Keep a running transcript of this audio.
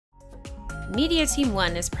Media Team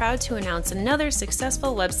 1 is proud to announce another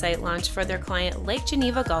successful website launch for their client Lake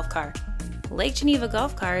Geneva Golf Car. Lake Geneva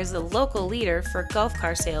Golf Car is the local leader for golf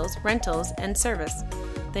car sales, rentals, and service.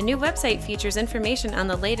 The new website features information on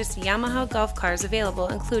the latest Yamaha golf cars available,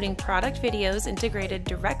 including product videos integrated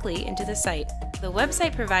directly into the site. The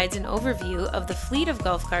website provides an overview of the fleet of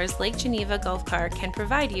golf cars Lake Geneva Golf Car can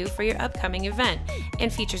provide you for your upcoming event,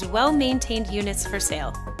 and features well-maintained units for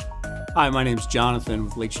sale. Hi, my name is Jonathan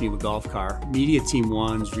with Lake Geneva Golf Car. Media Team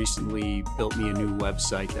 1's recently built me a new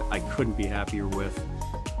website that I couldn't be happier with.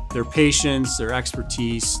 Their patience, their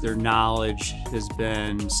expertise, their knowledge has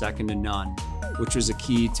been second to none, which was a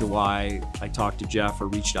key to why I talked to Jeff or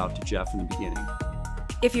reached out to Jeff in the beginning.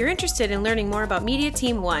 If you're interested in learning more about Media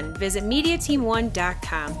Team 1, visit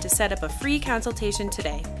MediaTeam1.com to set up a free consultation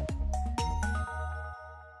today.